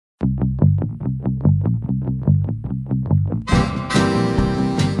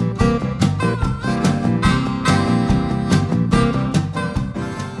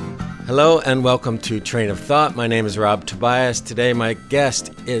Hello and welcome to Train of Thought. My name is Rob Tobias. Today my guest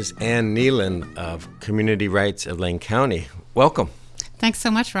is Ann Nealon of Community Rights of Lane County. Welcome. Thanks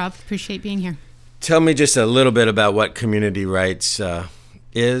so much, Rob. Appreciate being here. Tell me just a little bit about what Community Rights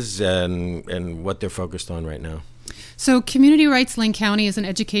is and what they're focused on right now. So Community Rights Lane County is an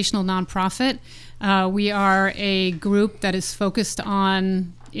educational nonprofit. We are a group that is focused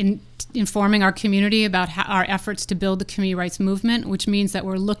on informing our community about our efforts to build the community rights movement, which means that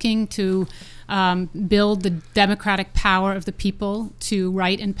we're looking to build the democratic power of the people to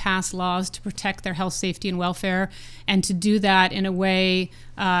write and pass laws to protect their health, safety, and welfare, and to do that in a way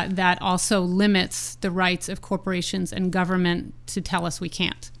that also limits the rights of corporations and government to tell us we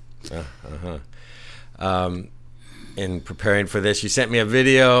can't. In preparing for this, you sent me a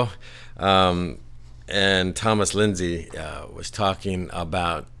video, and Thomas Lindsay was talking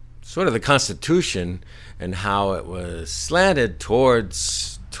about sort of the Constitution and how it was slanted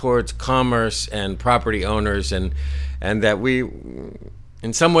towards commerce and property owners, and that we,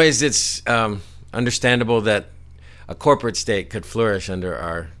 in some ways, it's understandable that a corporate state could flourish under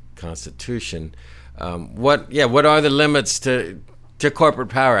our Constitution. What are the limits to corporate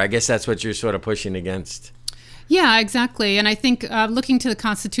power? I guess that's what you're sort of pushing against. Yeah, exactly. And I think looking to the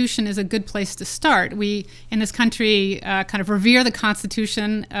Constitution is a good place to start. We, in this country, kind of revere the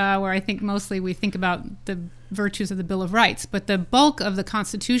Constitution, where I think mostly we think about the virtues of the Bill of Rights. But the bulk of the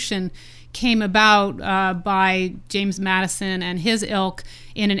Constitution came about by James Madison and his ilk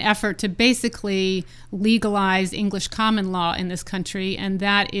in an effort to basically legalize English common law in this country, and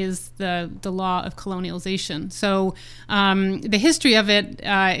that is the law of colonialization. So the history of it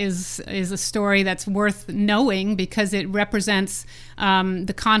is a story that's worth knowing because it represents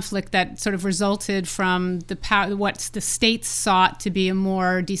the conflict that sort of resulted from what the states sought to be a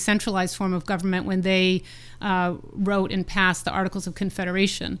more decentralized form of government when they wrote and passed the Articles of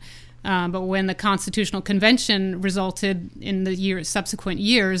Confederation. But when the Constitutional Convention resulted in the subsequent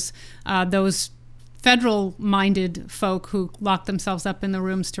years, those federal-minded folk who locked themselves up in the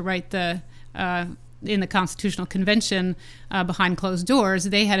rooms to write in the Constitutional Convention behind closed doors,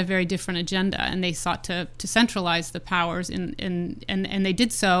 they had a very different agenda, and they sought to centralize the powers, and they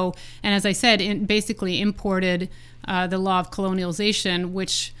did so. And as I said, basically imported the law of colonialization,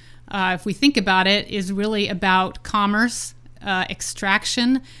 which, if we think about it, is really about commerce,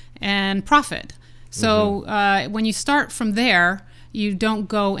 extraction, and profit. So when you start from there, you don't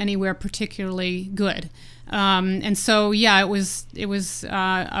go anywhere particularly good. And so, it was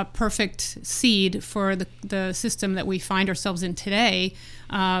a perfect seed for the system that we find ourselves in today.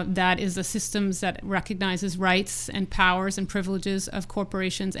 That is a system that recognizes rights and powers and privileges of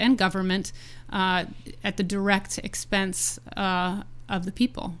corporations and government at the direct expense of the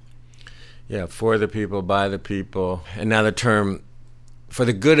people. Yeah, for the people, by the people. And now the term "for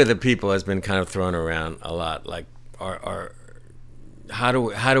the good of the people" has been kind of thrown around a lot. Like, how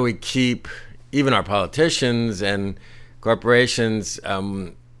do we keep even our politicians and corporations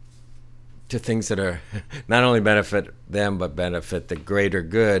to things that are not only benefit them but benefit the greater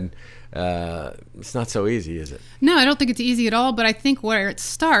good? It's not so easy, is it? No, I don't think it's easy at all, but I think where it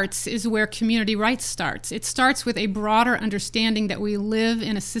starts is where community rights starts. It starts with a broader understanding that we live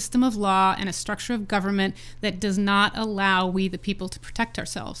in a system of law and a structure of government that does not allow we the people to protect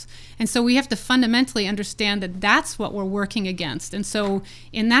ourselves. And so we have to fundamentally understand that that's what we're working against. And so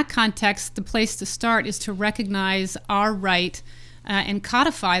in that context, the place to start is to recognize our right and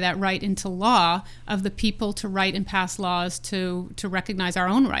codify that right into law of the people to write and pass laws to recognize our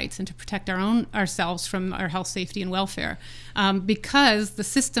own rights and to protect ourselves from our health, safety, and welfare. Because the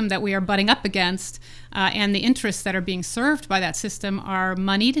system that we are butting up against and the interests that are being served by that system are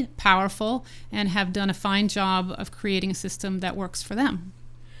moneyed, powerful, and have done a fine job of creating a system that works for them.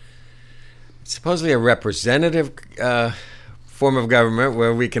 Supposedly a representative form of government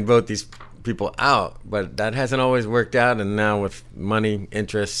where we can vote these people out, but that hasn't always worked out. And now with money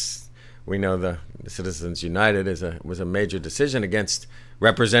interests, we know the Citizens United was a major decision against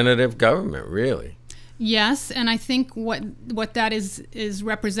representative government, really. Yes, and I think what that is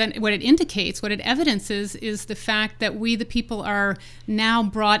what it indicates, what it evidences, is the fact that we, the people, are now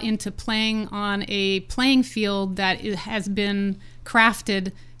brought into playing on a playing field that has been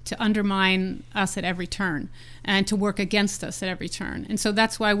crafted to undermine us at every turn and to work against us at every turn. And so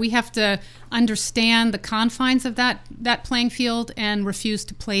that's why we have to understand the confines of that playing field and refuse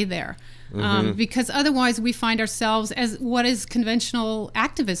to play there. because otherwise we find ourselves as what is conventional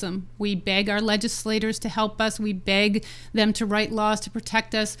activism. We beg our legislators to help us. We beg them to write laws to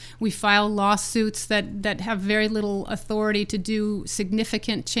protect us. We file lawsuits that have very little authority to do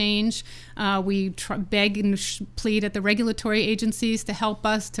significant change. We beg and plead at the regulatory agencies to help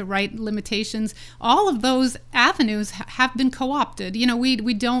us to write limitations. All of those avenues have been co-opted.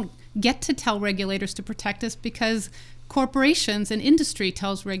 We don't get to tell regulators to protect us because corporations and industry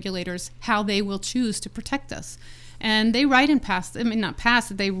tells regulators how they will choose to protect us. And they write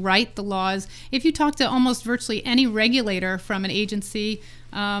they write the laws. If you talk to almost virtually any regulator from an agency,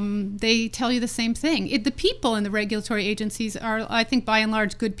 they tell you the same thing. The people in the regulatory agencies are, I think, by and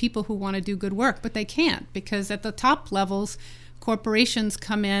large, good people who want to do good work, but they can't because at the top levels, corporations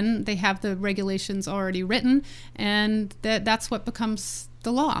come in, they have the regulations already written, and that's what becomes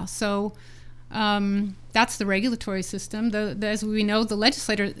the law. So that's the regulatory system. As we know, the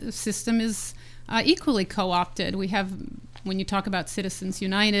legislative system is equally co-opted. We have, when you talk about Citizens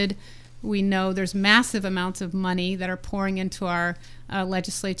United, we know there's massive amounts of money that are pouring into our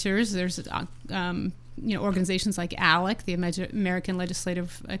legislatures. There's organizations like ALEC, the American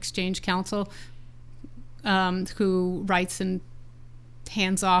Legislative Exchange Council, who writes and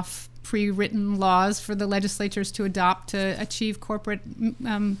hands off pre-written laws for the legislatures to adopt to achieve corporate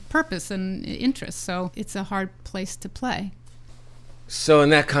purpose and interests. So it's a hard place to play. So in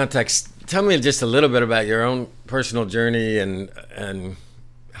that context, tell me just a little bit about your own personal journey and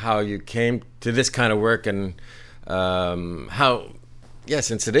how you came to this kind of work, and how,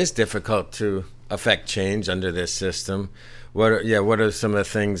 since it is difficult to affect change under this system, what are some of the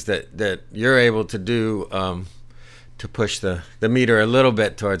things that you're able to do to push the meter a little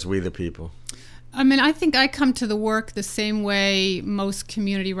bit towards we the people? I think I come to the work the same way most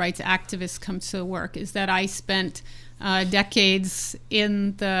community rights activists come to work, is that I spent decades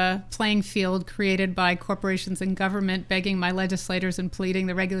in the playing field created by corporations and government, begging my legislators and pleading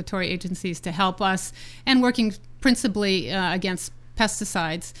the regulatory agencies to help us, and working principally against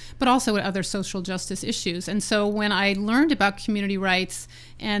pesticides, but also with other social justice issues. And so when I learned about community rights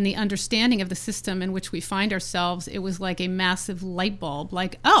and the understanding of the system in which we find ourselves, it was like a massive light bulb,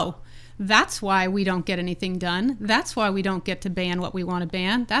 like, oh, that's why we don't get anything done. That's why we don't get to ban what we want to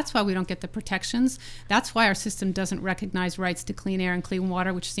ban. That's why we don't get the protections. That's why our system doesn't recognize rights to clean air and clean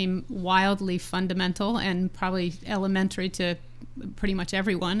water, which seem wildly fundamental and probably elementary to pretty much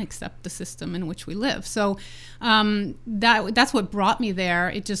everyone except the system in which we live. So that's what brought me there.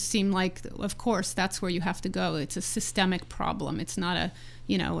 It just seemed like, of course, that's where you have to go. It's a systemic problem. It's not a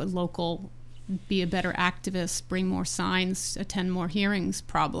local be a better activist, bring more signs, attend more hearings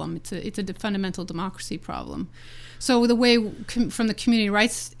problem. It's a fundamental democracy problem. So the way, from the community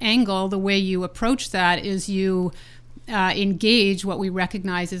rights angle, the way you approach that is you engage what we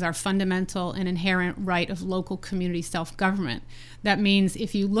recognize as our fundamental and inherent right of local community self-government. That means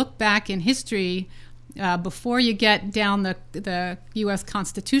if you look back in history, before you get down the U.S.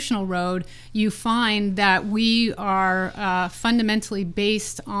 constitutional road, you find that we are fundamentally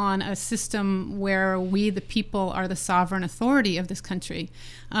based on a system where we, the people, are the sovereign authority of this country.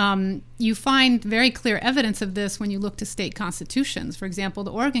 You find very clear evidence of this when you look to state constitutions. For example,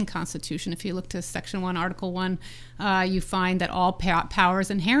 the Oregon Constitution, if you look to Section 1, Article 1, you find that all power is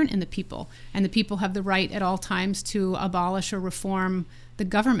inherent in the people, and the people have the right at all times to abolish or reform the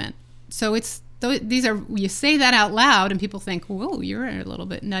government. So you say that out loud and people think, whoa, you're a little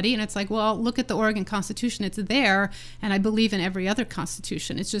bit nutty. And it's like, well, look at the Oregon Constitution. It's there. And I believe in every other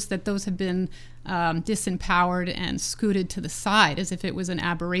constitution. It's just that those have been disempowered and scooted to the side as if it was an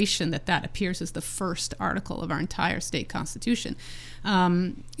aberration that appears as the first article of our entire state constitution.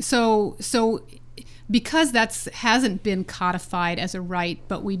 So because that hasn't been codified as a right,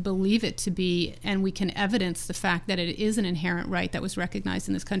 but we believe it to be, and we can evidence the fact that it is an inherent right that was recognized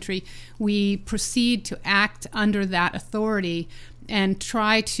in this country, we proceed to act under that authority and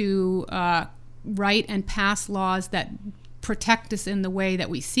try to write and pass laws that protect us in the way that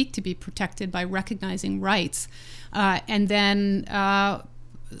we seek to be protected by recognizing rights. And then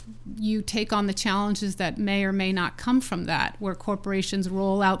you take on the challenges that may or may not come from that, where corporations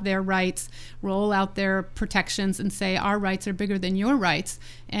roll out their rights, roll out their protections, and say our rights are bigger than your rights,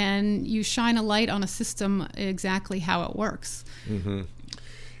 and you shine a light on a system exactly how it works. Mm-hmm.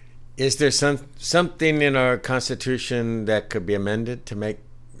 Is there something in our Constitution that could be amended to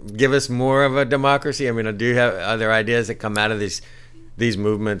give us more of a democracy? I mean, are there ideas that come out of these these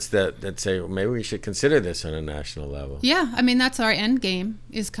movements that say, well, maybe we should consider this on a national level. Yeah, I mean, that's our end game,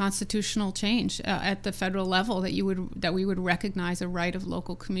 is constitutional change at the federal level, that we would recognize a right of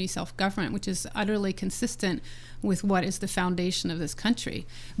local community self-government, which is utterly consistent with what is the foundation of this country.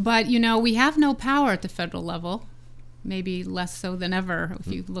 But, we have no power at the federal level, maybe less so than ever if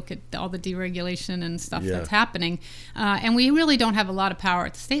you look at all the deregulation and stuff that's happening. And we really don't have a lot of power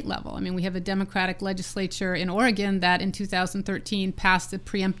at the state level. I mean, we have a Democratic legislature in Oregon that in 2013 passed a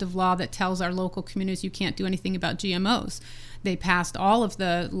preemptive law that tells our local communities you can't do anything about GMOs. They passed all of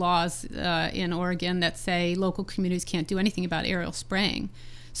the laws in Oregon that say local communities can't do anything about aerial spraying.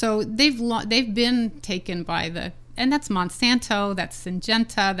 So they've been taken by and that's Monsanto, that's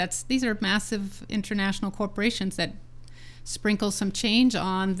Syngenta, these are massive international corporations that sprinkle some change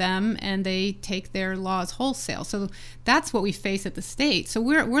on them and they take their laws wholesale. So that's what we face at the state. So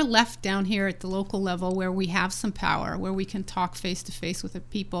we're left down here at the local level where we have some power, where we can talk face to face with the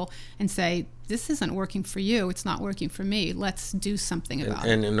people and say, this isn't working for you, it's not working for me, let's do something about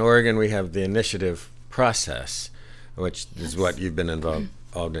it. And in Oregon we have the initiative process, which is what you've been involved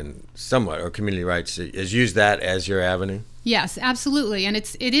in somewhat, or Community Rights has used that as your avenue? Yes, absolutely, and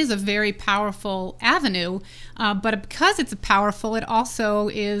it is a very powerful avenue, but because it's powerful, it also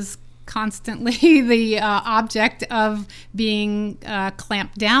is constantly the object of being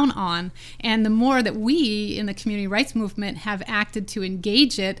clamped down on. And the more that we in the community rights movement have acted to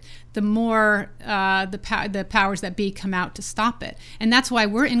engage it, the more the powers that be come out to stop it. And that's why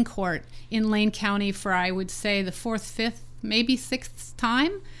we're in court in Lane County for, I would say, the fourth, fifth, maybe sixth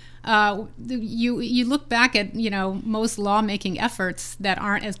time. You look back at most lawmaking efforts that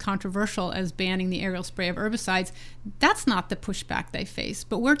aren't as controversial as banning the aerial spray of herbicides. That's not the pushback they face.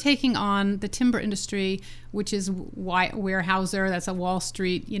 But we're taking on the timber industry, which is Weyerhaeuser. That's a Wall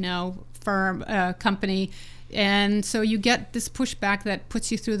Street firm company. And so you get this pushback that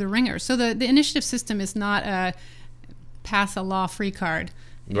puts you through the ringer. So the initiative system is not a pass a law free card.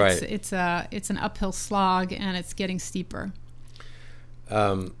 Right. It's an uphill slog, and it's getting steeper.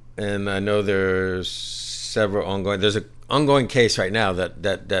 And I know there's several ongoing. There's an ongoing case right now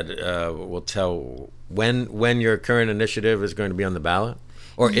that will tell when your current initiative is going to be on the ballot,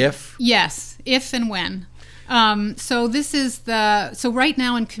 or if. Yes, if and when. So right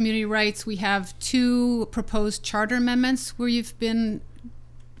now in community rights we have 2 proposed charter amendments where you've been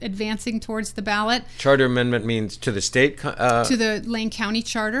advancing towards the ballot. Charter amendment means to the state? To the Lane County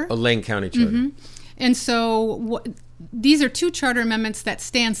Charter. A Lane County Charter. Mm-hmm. And so these are 2 charter amendments that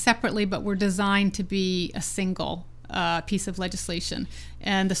stand separately but were designed to be a single piece of legislation.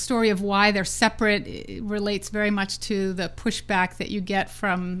 And the story of why they're separate relates very much to the pushback that you get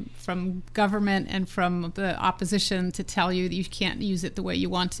from government and from the opposition to tell you that you can't use it the way you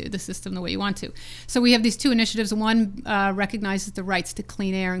want to, the system the way you want to. So we have these 2 initiatives. One recognizes the rights to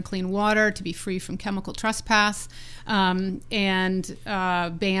clean air and clean water, to be free from chemical trespass, and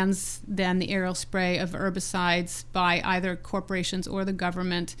bans then the aerial spray of herbicides by either corporations or the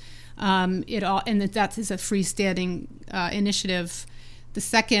government. That is a freestanding initiative. The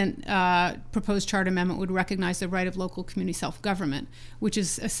second proposed charter amendment would recognize the right of local community self-government, which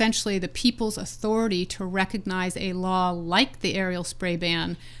is essentially the people's authority to recognize a law like the aerial spray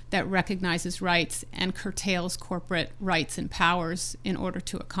ban that recognizes rights and curtails corporate rights and powers in order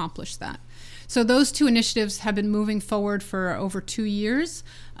to accomplish that. So those 2 initiatives have been moving forward for over 2 years.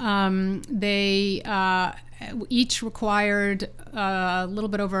 They each required a little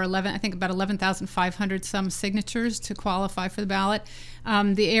bit over about 11,500 some signatures to qualify for the ballot.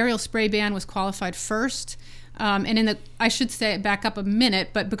 The aerial spray ban was qualified first. And I should say, back up a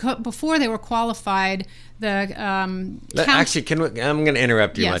minute, but before they were qualified, Actually, I'm going to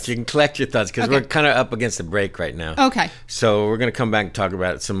interrupt you much. You can collect your thoughts because we're kind of up against the break right now. Okay. So we're going to come back and talk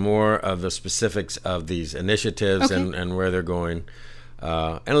about some more of the specifics of these initiatives and where they're going,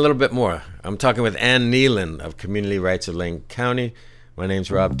 and a little bit more. I'm talking with Ann Nealon of Community Rights of Lane County. My name's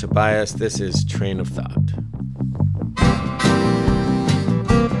Rob Tobias. This is Train of Thought.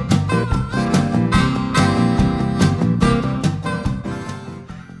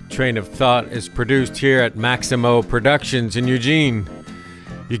 Train of Thought is produced here at Maximo Productions in Eugene.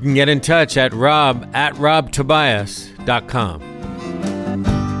 You can get in touch at rob@robtobias.com.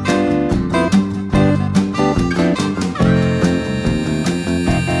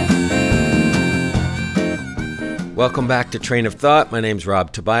 Welcome back to Train of Thought. My name's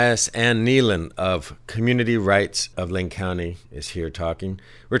Rob Tobias. Ann Nealon of Community Rights of Lane County is here talking.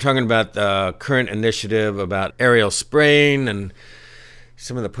 We're talking about the current initiative about aerial spraying and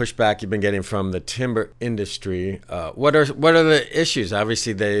some of the pushback you've been getting from the timber industry. What are the issues?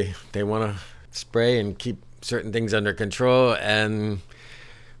 Obviously, they want to spray and keep certain things under control, and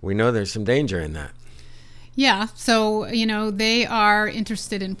we know there's some danger in that. Yeah, so, they are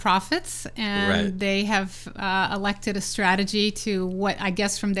interested in profits, and Right. they have elected a strategy to, what I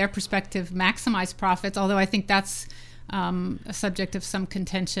guess from their perspective, maximize profits, although I think that's a subject of some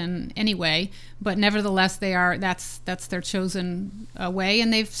contention anyway. But nevertheless, that's their chosen way,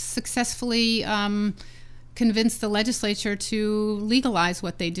 and they've successfully convince the legislature to legalize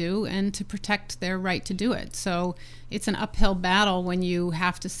what they do and to protect their right to do it. So it's an uphill battle when you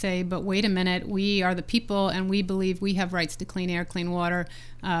have to say, but wait a minute, we are the people and we believe we have rights to clean air, clean water,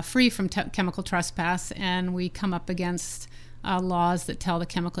 free from chemical trespass, and we come up against laws that tell the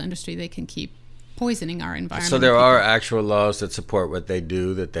chemical industry they can keep poisoning our environment. So there are actual laws that support what they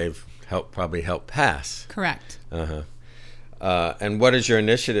do that they've probably helped pass. Correct. And what does your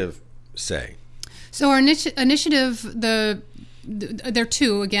initiative say? So our initiative, there are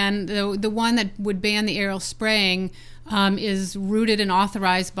two. Again, the one that would ban the aerial spraying is rooted and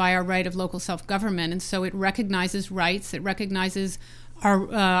authorized by our right of local self-government, and so it recognizes rights. It recognizes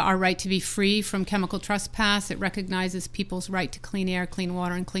our right to be free from chemical trespass. It recognizes people's right to clean air, clean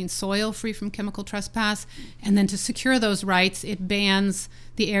water, and clean soil free from chemical trespass. And then to secure those rights, it bans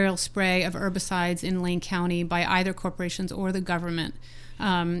the aerial spray of herbicides in Lane County by either corporations or the government.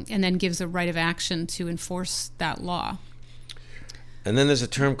 And then gives a right of action to enforce that law. And then there's a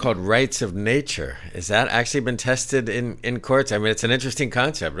term called rights of nature. Is that actually been tested in courts? I mean, it's an interesting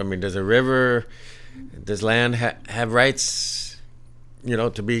concept. I mean, does land have rights,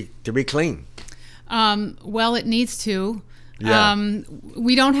 to be clean? Well, it needs to. Yeah.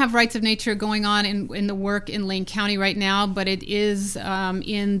 We don't have rights of nature going on in the work in Lane County right now, but it is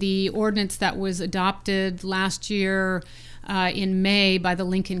in the ordinance that was adopted last year in May by the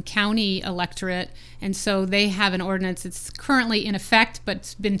Lincoln County electorate. And so they have an ordinance. It's currently in effect, but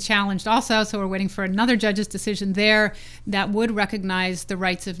it's been challenged also. So we're waiting for another judge's decision there that would recognize the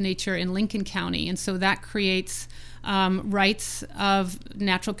rights of nature in Lincoln County. And so that creates rights of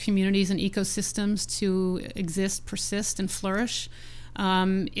natural communities and ecosystems to exist, persist, and flourish.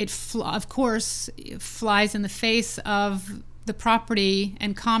 Of course, it flies in the face of the property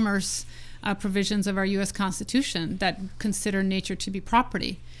and commerce provisions of our U.S. Constitution that consider nature to be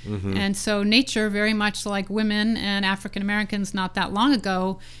property. Mm-hmm. And so nature, very much like women and African Americans not that long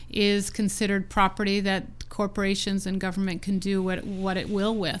ago, is considered property that corporations and government can do what it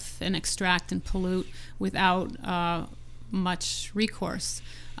will with and extract and pollute without much recourse.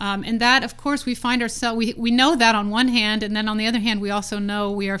 And that, of course, we find ourselves, we know that on one hand, and then on the other hand, we also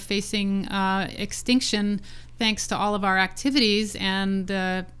know we are facing extinction thanks to all of our activities and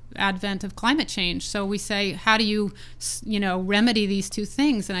the advent of climate change. So we say, how do you remedy these two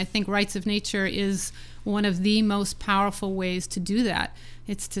things? And I think rights of nature is one of the most powerful ways to do that.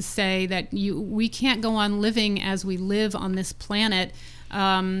 It's to say that we can't go on living as we live on this planet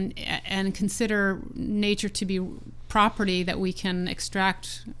and consider nature to be property that we can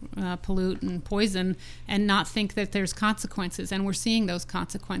extract, pollute, and poison, and not think that there's consequences. And we're seeing those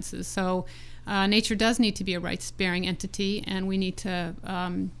consequences. So nature does need to be a rights-bearing entity, and we need to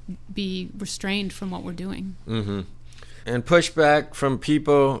be restrained from what we're doing. Mm-hmm. And pushback from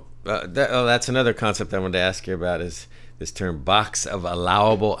people, that's another concept I wanted to ask you about, is this term box of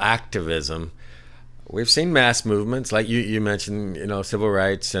allowable activism. We've seen mass movements, like you mentioned, civil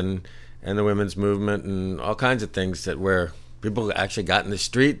rights and the women's movement and all kinds of things where people actually got in the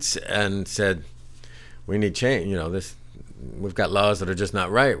streets and said, we need change, we've got laws that are just not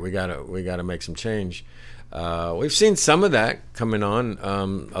right. We gotta make some change. We've seen some of that coming on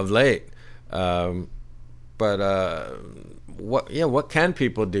of late, but what can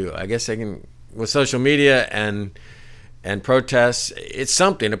people do? I guess they can, with social media and protests. It's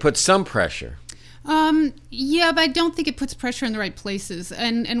something. It puts some pressure. Yeah, but I don't think it puts pressure in the right places.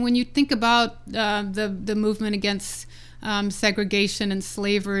 And when you think about the movement against segregation and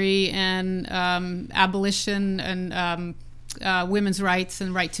slavery and abolition and women's rights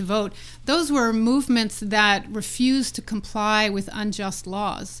and right to vote, those were movements that refused to comply with unjust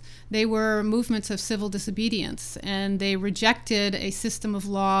laws. They were movements of civil disobedience, and they rejected a system of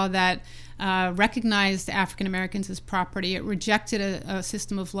law that recognized African Americans as property. It rejected a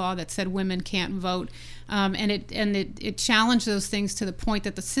system of law that said women can't vote, and it challenged those things to the point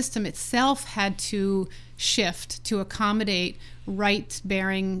that the system itself had to shift to accommodate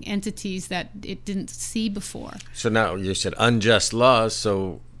right-bearing entities that it didn't see before. So now you said unjust laws.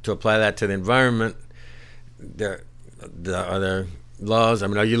 So to apply that to the environment, are there laws? I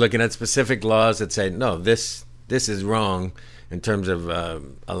mean, are you looking at specific laws that say no, this is wrong in terms of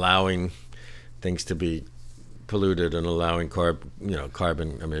allowing things to be polluted and allowing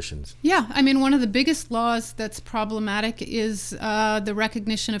carbon emissions. Yeah, I mean, one of the biggest laws that's problematic is the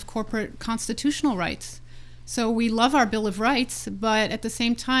recognition of corporate constitutional rights. So we love our Bill of Rights, but at the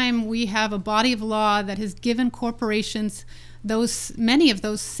same time, we have a body of law that has given corporations many of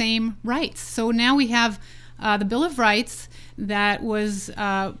those same rights. So now we have the Bill of Rights that was,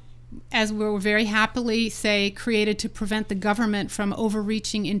 as we were very happily say, created to prevent the government from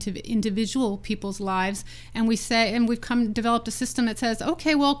overreaching into individual people's lives. And we've developed a system that says,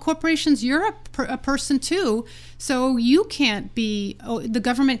 okay, well, corporations, you're a person too, so the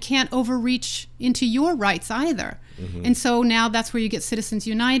government can't overreach into your rights either. Mm-hmm. And so now that's where you get Citizens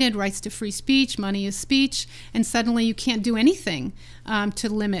United, rights to free speech, money is speech, and suddenly you can't do anything to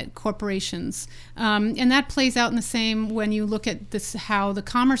limit corporations. And that plays out in the same when you look at this, how the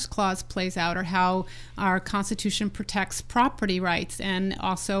Commerce Clause plays out, or how our Constitution protects property rights. And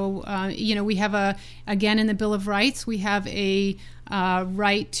also, we have again in the Bill of Rights, we have a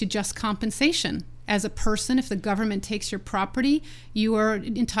right to just compensation. As a person, if the government takes your property, you are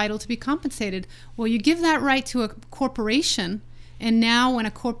entitled to be compensated. Well, you give that right to a corporation, and now when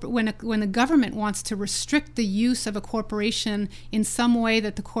the government wants to restrict the use of a corporation in some way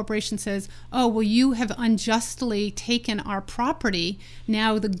that the corporation says, oh, well, you have unjustly taken our property,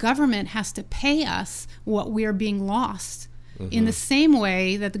 now the government has to pay us what we are being lost. Mm-hmm. In the same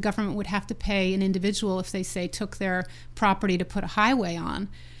way that the government would have to pay an individual if they, say, took their property to put a highway on.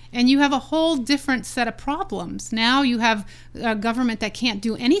 And you have a whole different set of problems. Now you have a government that can't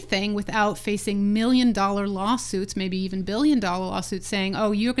do anything without facing million-dollar lawsuits, maybe even billion-dollar lawsuits, saying,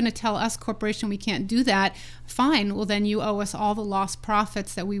 oh, you're going to tell us, corporation, we can't do that. Fine, well, then you owe us all the lost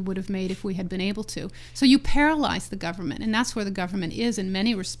profits that we would have made if we had been able to. So you paralyze the government, and that's where the government is in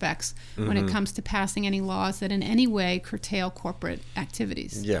many respects when it comes to passing any laws that in any way curtail corporate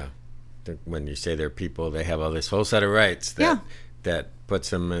activities. Yeah. When you say they're people, they have all this whole set of rights that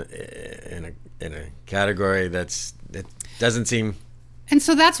puts them in a category that doesn't seem. And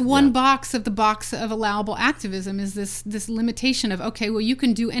so that's one box of allowable activism, is this limitation of, okay, well, you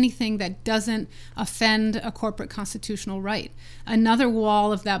can do anything that doesn't offend a corporate constitutional right. Another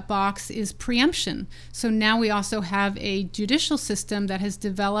wall of that box is preemption. So now we also have a judicial system that has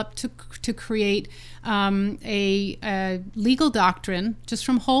developed to create a legal doctrine just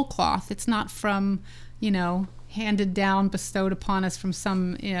from whole cloth. It's not from, handed down, bestowed upon us from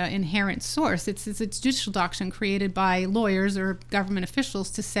some inherent source. It's a judicial doctrine created by lawyers or government officials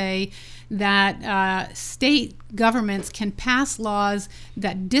to say that state governments can pass laws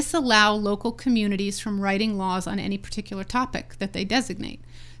that disallow local communities from writing laws on any particular topic that they designate.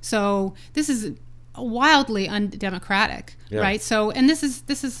 So this is wildly undemocratic, right? So, and this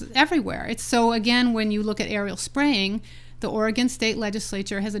is everywhere. It's so, again, when you look at aerial spraying, the Oregon State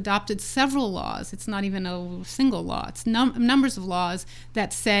Legislature has adopted several laws. It's not even a single law. It's numbers of laws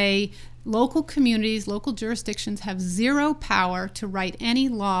that say local communities, local jurisdictions have zero power to write any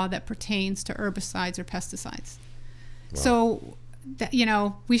law that pertains to herbicides or pesticides. Wow. So,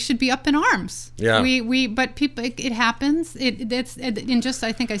 we should be up in arms. Yeah. But people, it happens.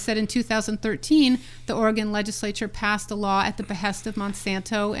 I think I said in 2013, the Oregon Legislature passed a law at the behest of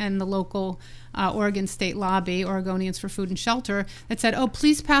Monsanto and the local Oregon State Lobby, Oregonians for Food and Shelter, that said, oh,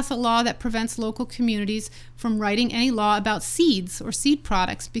 please pass a law that prevents local communities from writing any law about seeds or seed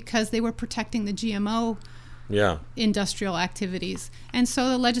products because they were protecting the GMO industrial activities. And so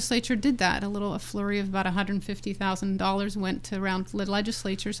the legislature did that. A flurry of about $150,000 went around the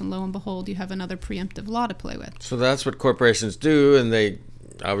legislatures, and lo and behold, you have another preemptive law to play with. So that's what corporations do, and they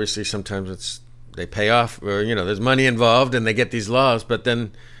obviously sometimes they pay off, or there's money involved, and they get these laws. But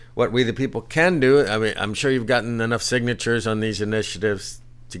then what we the people can do, I mean, I'm sure you've gotten enough signatures on these initiatives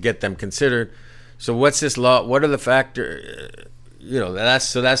to get them considered. So what's this law? What are the factors?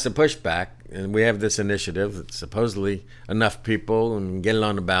 That's the pushback. And we have this initiative that's supposedly enough people and get it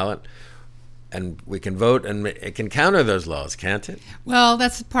on the ballot, and we can vote, and it can counter those laws, can't it? Well,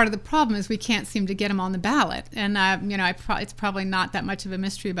 that's part of the problem, is we can't seem to get them on the ballot. And, it's probably not that much of a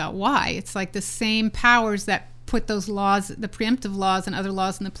mystery about why. It's like the same powers that put those laws, the preemptive laws and other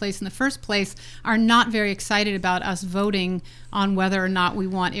laws in the first place, are not very excited about us voting on whether or not we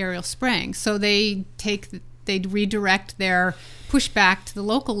want aerial spraying. So they redirect their pushback to the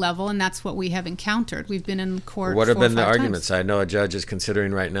local level, and that's what we have encountered. We've been in court. What have 4 or been the 5 arguments? times. I know a judge is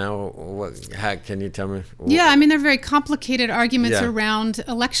considering right now. How can you tell me? Yeah, I mean, they're very complicated arguments Yeah. around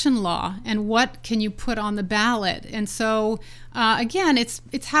election law and what can you put on the ballot. And so, again, it's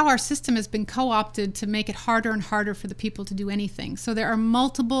how our system has been co-opted to make it harder and harder for the people to do anything. So there are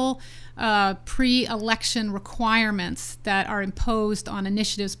multiple pre-election requirements that are imposed on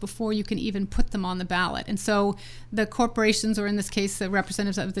initiatives before you can even put them on the ballot. And so the corporations, or in this case, the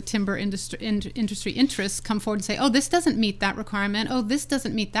representatives of the timber industry interests, come forward and say, oh, this doesn't meet that requirement. Oh, this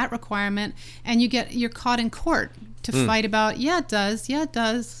doesn't meet that requirement. And you're caught in court to fight about, yeah, it does. Yeah, it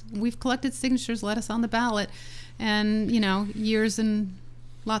does. We've collected signatures. Let us on the ballot. And, years and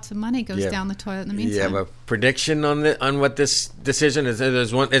lots of money goes down the toilet in the meantime. You have a prediction on what this decision is?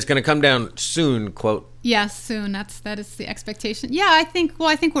 There's one. It's going to come down soon. Quote. Yes, soon. That is the expectation. Yeah, I think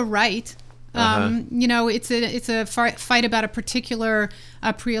we're right. It's a fight about a particular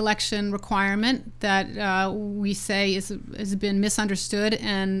pre-election requirement that we say has been misunderstood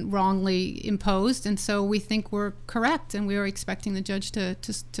and wrongly imposed, and so we think we're correct, and we are expecting the judge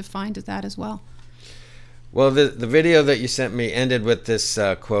to find that as well. Well, the video that you sent me ended with this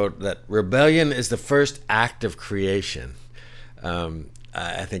quote that rebellion is the first act of creation.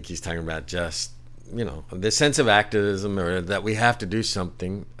 I think he's talking about just, the sense of activism, or that we have to do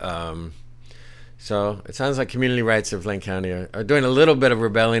something. So it sounds like Community Rights of Lane County are doing a little bit of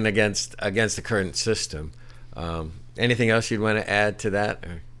rebelling against the current system. Anything else you'd want to add to that?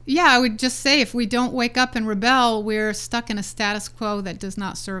 Or? Yeah, I would just say if we don't wake up and rebel, we're stuck in a status quo that does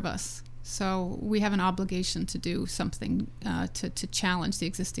not serve us. So we have an obligation to do something to challenge the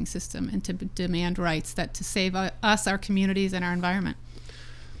existing system and to demand rights to save us, our communities, and our environment.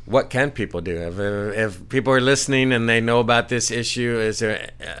 What can people do? If people are listening and they know about this issue, is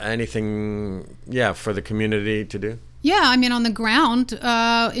there anything, for the community to do? Yeah, I mean, on the ground,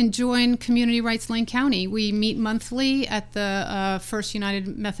 join Community Rights Lane County. We meet monthly at the First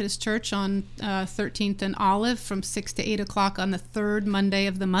United Methodist Church on 13th and Olive from 6 to 8 o'clock on the third Monday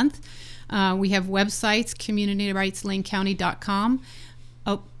of the month. We have websites, communityrightslanecounty.com,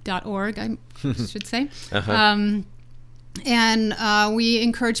 .org, I should say. And we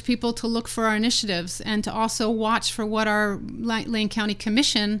encourage people to look for our initiatives and to also watch for what our Lane County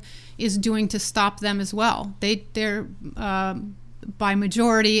Commission is doing to stop them as well. They're by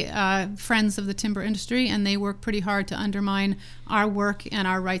majority friends of the timber industry, and they work pretty hard to undermine our work and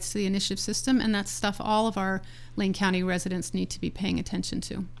our rights to the initiative system, and that's stuff all of our Lane County residents need to be paying attention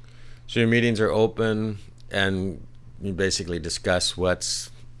to. So your meetings are open, and you basically discuss what's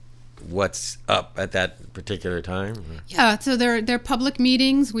up at that particular time? Yeah, so they're public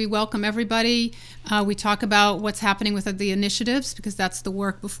meetings. We welcome everybody. We talk about what's happening with the initiatives, because that's the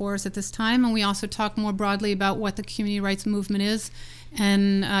work before us at this time. And we also talk more broadly about what the community rights movement is,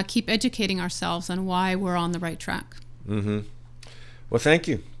 and keep educating ourselves on why we're on the right track. Mm-hmm. Well, thank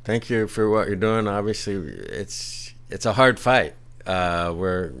you. Thank you for what you're doing. Obviously, it's a hard fight.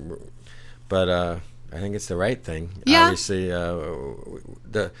 But I think it's the right thing. Yeah. Obviously,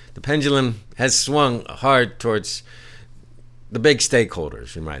 the pendulum has swung hard towards the big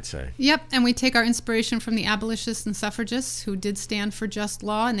stakeholders, you might say. Yep, and we take our inspiration from the abolitionists and suffragists who did stand for just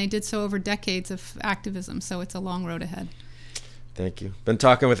law, and they did so over decades of activism, so it's a long road ahead. Thank you. Been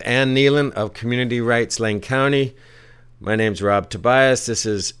talking with Ann Nealon of Community Rights Lane County. My name's Rob Tobias. This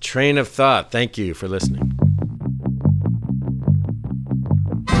is Train of Thought. Thank you for listening.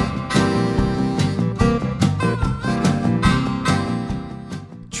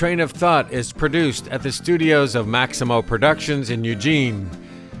 Train of Thought is produced at the studios of Maximo Productions in Eugene.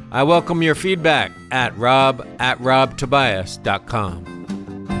 I welcome your feedback at rob@robtobias.com.